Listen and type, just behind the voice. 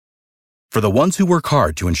For the ones who work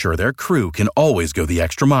hard to ensure their crew can always go the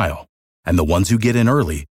extra mile, and the ones who get in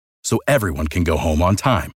early so everyone can go home on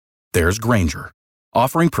time, there's Grainger,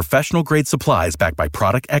 offering professional-grade supplies backed by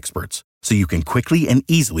product experts so you can quickly and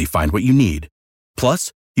easily find what you need.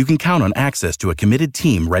 Plus, you can count on access to a committed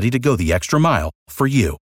team ready to go the extra mile for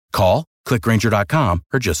you. Call, click Grainger.com,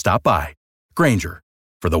 or just stop by. Grainger,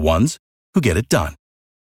 for the ones who get it done.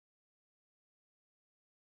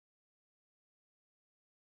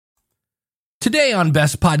 Today on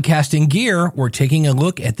Best Podcasting Gear, we're taking a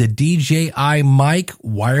look at the DJI Mic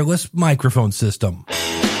wireless microphone system.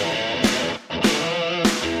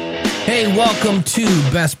 Hey, welcome to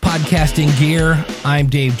Best Podcasting Gear. I'm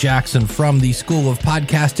Dave Jackson from the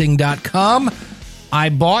schoolofpodcasting.com. I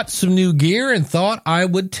bought some new gear and thought I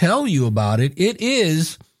would tell you about it. It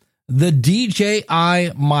is the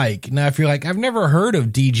DJI mic. Now, if you're like, I've never heard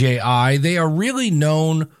of DJI, they are really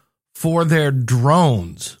known for their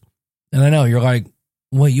drones. And I know you're like,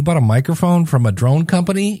 wait, you bought a microphone from a drone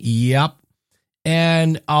company? Yep.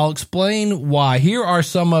 And I'll explain why. Here are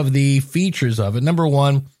some of the features of it. Number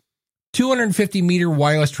one, 250 meter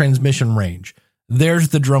wireless transmission range. There's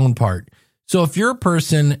the drone part. So if you're a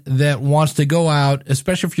person that wants to go out,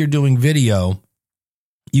 especially if you're doing video,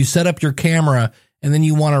 you set up your camera and then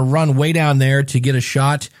you want to run way down there to get a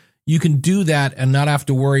shot, you can do that and not have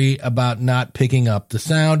to worry about not picking up the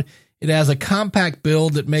sound. It has a compact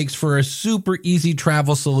build that makes for a super easy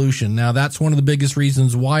travel solution. Now, that's one of the biggest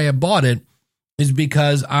reasons why I bought it, is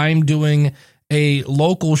because I'm doing a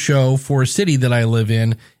local show for a city that I live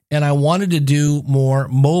in, and I wanted to do more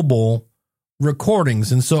mobile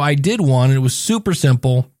recordings. And so I did one, and it was super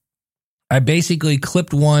simple. I basically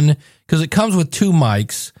clipped one, because it comes with two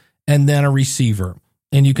mics and then a receiver.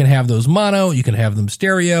 And you can have those mono, you can have them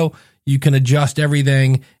stereo, you can adjust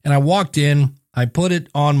everything. And I walked in, I put it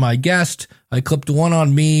on my guest, I clipped one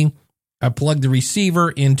on me, I plugged the receiver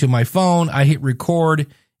into my phone, I hit record,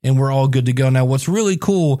 and we're all good to go. Now, what's really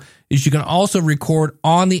cool is you can also record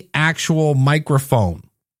on the actual microphone.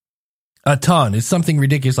 A ton. It's something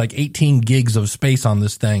ridiculous, like 18 gigs of space on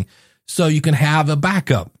this thing. So you can have a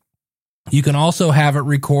backup. You can also have it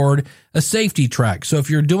record a safety track. So if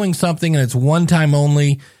you're doing something and it's one time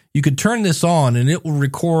only, you could turn this on and it will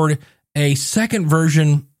record a second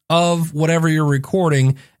version of whatever you're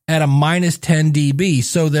recording at a minus 10 dB,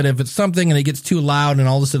 so that if it's something and it gets too loud and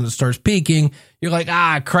all of a sudden it starts peaking, you're like,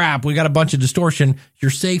 crap, we got a bunch of distortion.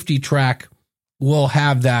 Your safety track will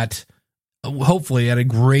have that, hopefully at a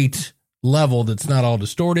great level that's not all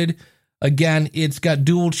distorted. Again, it's got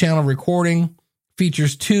dual channel recording,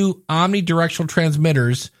 features two omnidirectional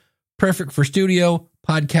transmitters, perfect for studio,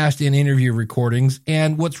 podcast, and interview recordings.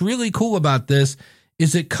 And what's really cool about this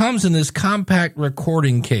is it comes in this compact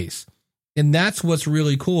recording case. And that's what's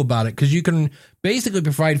really cool about it, because you can basically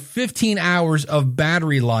provide 15 hours of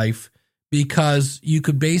battery life, because you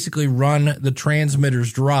could basically run the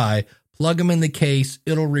transmitters dry, plug them in the case,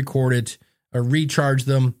 it'll record it, or recharge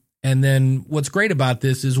them. And then what's great about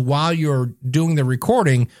this is while you're doing the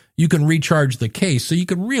recording, you can recharge the case. So you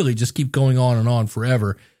can really just keep going on and on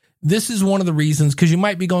forever. This is one of the reasons, because you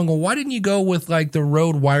might be going, well, why didn't you go with like the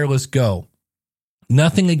Rode Wireless Go?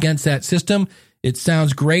 Nothing against that system. It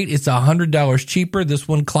sounds great. It's $100 cheaper. This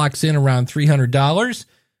one clocks in around $300.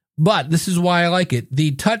 But this is why I like it.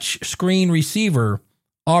 The touch screen receiver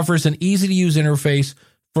offers an easy-to-use interface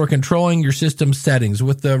for controlling your system settings.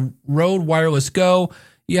 With the Rode Wireless Go,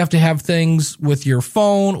 you have to have things with your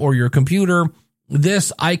phone or your computer.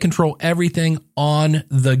 This, I control everything on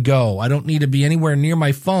the go. I don't need to be anywhere near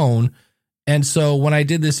my phone. And so when I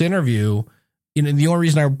did this interview, the only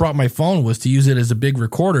reason I brought my phone was to use it as a big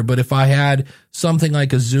recorder. But if I had something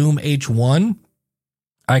like a Zoom H1,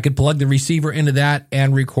 I could plug the receiver into that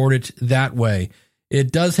and record it that way.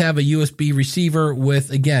 It does have a USB receiver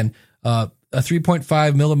with, again, a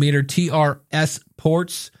 3.5 millimeter TRS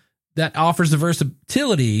ports that offers the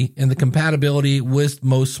versatility and the compatibility with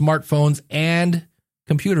most smartphones and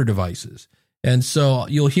computer devices. And so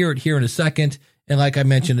you'll hear it here in a second. And like I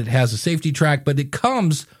mentioned, it has a safety track, but it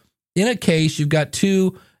comes in a case. You've got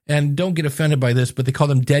two, and don't get offended by this, but they call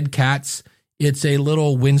them dead cats. It's a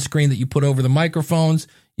little windscreen that you put over the microphones.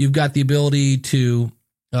 You've got the ability to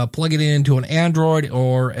plug it into an Android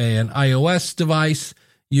or an iOS device.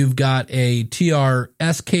 You've got a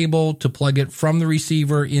TRS cable to plug it from the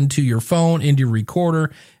receiver into your phone, into your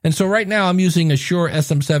recorder. And so right now I'm using a Shure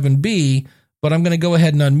SM7B, but I'm going to go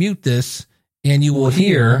ahead and unmute this, and you will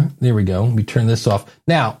hear, there we go. Let me turn this off.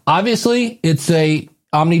 Now, obviously it's a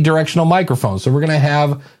omnidirectional microphone, so we're going to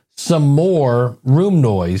have some more room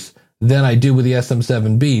noise than I do with the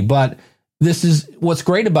SM7B. But this is what's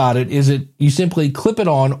great about it, is it you simply clip it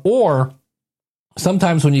on, or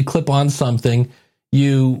sometimes when you clip on something,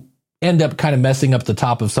 you end up kind of messing up the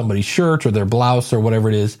top of somebody's shirt or their blouse or whatever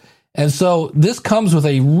it is. And so this comes with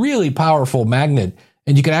a really powerful magnet,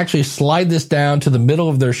 and you can actually slide this down to the middle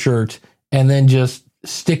of their shirt and then just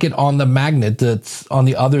stick it on the magnet that's on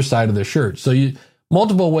the other side of the shirt. So you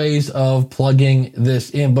multiple ways of plugging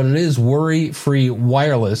this in, but it is worry-free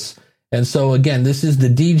wireless. And so again, this is the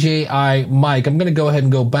DJI mic. I'm going to go ahead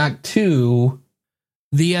and go back to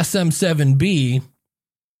the SM7B.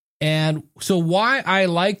 And so why I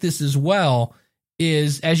like this as well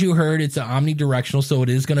is, as you heard, it's an omnidirectional, so it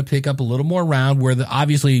is going to pick up a little more round, where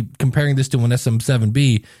obviously comparing this to an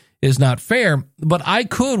SM7B is not fair, but I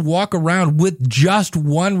could walk around with just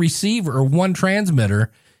one receiver or one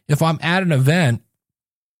transmitter if I'm at an event,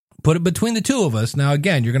 put it between the two of us. Now,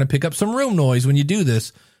 again, you're going to pick up some room noise when you do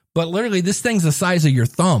this, but literally this thing's the size of your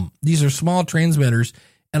thumb. These are small transmitters,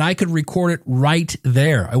 and I could record it right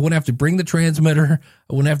there. I wouldn't have to bring the transmitter.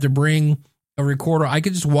 I wouldn't have to bring a recorder. I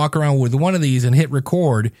could just walk around with one of these and hit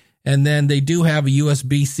record. And then they do have a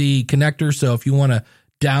USB-C connector. So if you want to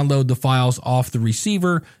download the files off the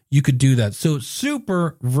receiver, you could do that. So it's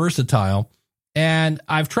super versatile. And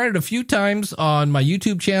I've tried it a few times on my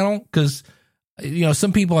YouTube channel because, you know,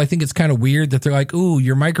 some people, I think it's kind of weird that they're like, ooh,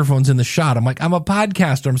 your microphone's in the shot. I'm like, I'm a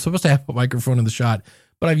podcaster. I'm supposed to have a microphone in the shot.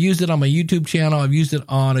 But I've used it on my YouTube channel. I've used it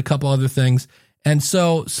on a couple other things. And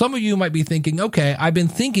so some of you might be thinking, okay, I've been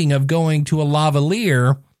thinking of going to a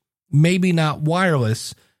lavalier, maybe not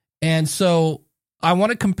wireless. And so I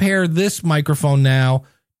want to compare this microphone now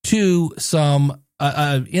to some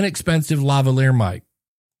inexpensive lavalier mic.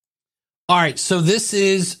 All right, so this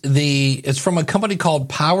is it's from a company called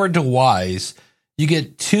Power to Wise. You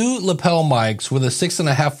get two lapel mics with a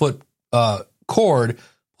 6.5 foot cord,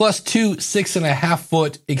 plus two 6.5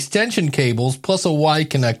 foot extension cables, plus a Y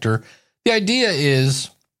connector. The idea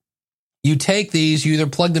is you take these, you either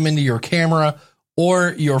plug them into your camera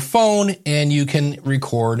or your phone, and you can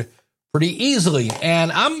record pretty easily.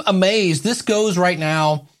 And I'm amazed. This goes right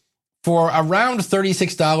now for around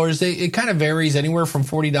 $36. It kind of varies anywhere from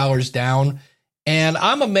 $40 down. And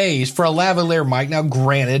I'm amazed for a lavalier mic. Now,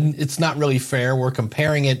 granted, it's not really fair. We're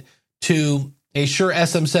comparing it to a Shure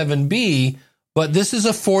SM7B, but this is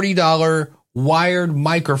a $40 wired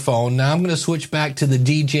microphone. Now I'm going to switch back to the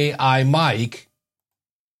DJI mic.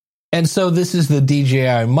 And so this is the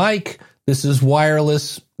DJI mic. This is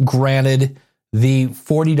wireless. Granted, the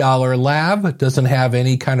 $40 lav doesn't have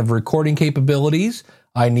any kind of recording capabilities.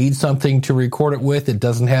 I need something to record it with. It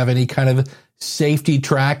doesn't have any kind of safety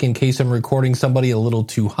track in case I'm recording somebody a little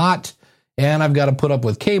too hot. And I've got to put up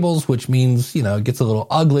with cables, which means, you know, it gets a little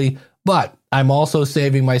ugly. But I'm also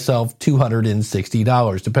saving myself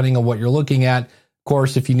 $260, depending on what you're looking at. Of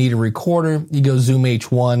course, if you need a recorder, you go Zoom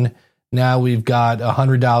H1. Now we've got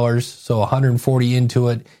 $100, so $140 into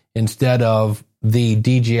it instead of the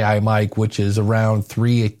DJI mic, which is around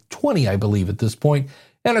 $320, I believe, at this point.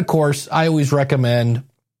 And of course, I always recommend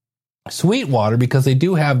Sweetwater because they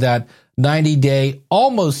do have that 90-day,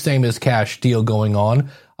 almost same as cash deal going on.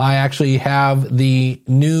 I actually have the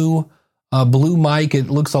new blue mic. It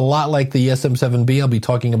looks a lot like the SM7B. I'll be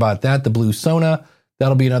talking about that, the blue Sona.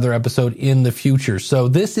 That'll be another episode in the future. So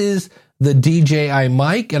this is the DJI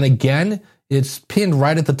mic. And again, it's pinned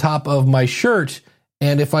right at the top of my shirt.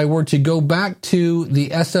 And if I were to go back to the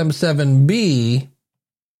SM7B,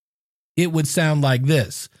 it would sound like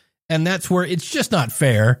this. And that's where it's just not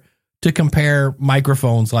fair to compare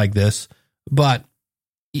microphones like this. But,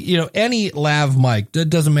 you know, any lav mic, it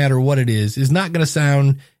doesn't matter what it is not going to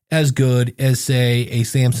sound as good as, say, a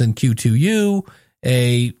Samson Q2U,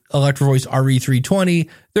 a Electro Voice RE320.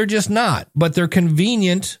 They're just not, but they're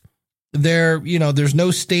convenient. They're, you know, there's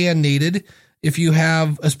no stand needed. If you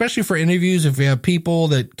have, especially for interviews, if you have people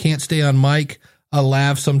that can't stay on mic, a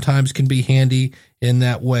lav sometimes can be handy in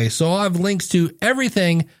that way. So I'll have links to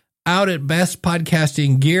everything out at Best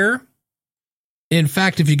Podcasting Gear. In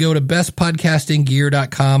fact, if you go to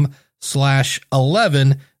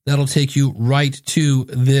bestpodcastinggear.com/11, that'll take you right to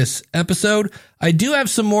this episode. I do have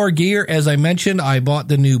some more gear. As I mentioned, I bought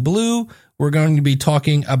the new blue. We're going to be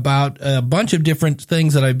talking about a bunch of different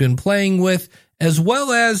things that I've been playing with, as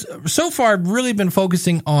well as, so far, I've really been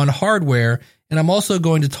focusing on hardware. And I'm also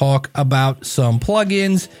going to talk about some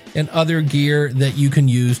plugins and other gear that you can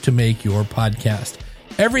use to make your podcast.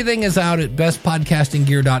 Everything is out at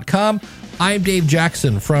bestpodcastinggear.com. I'm Dave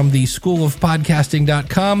Jackson from the School of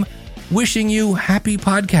Podcasting.com, wishing you happy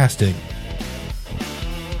podcasting.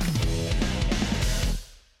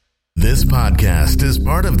 This podcast is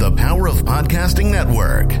part of the Power of Podcasting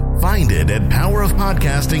Network. Find it at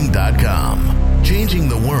powerofpodcasting.com. Changing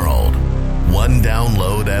the world, one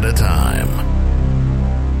download at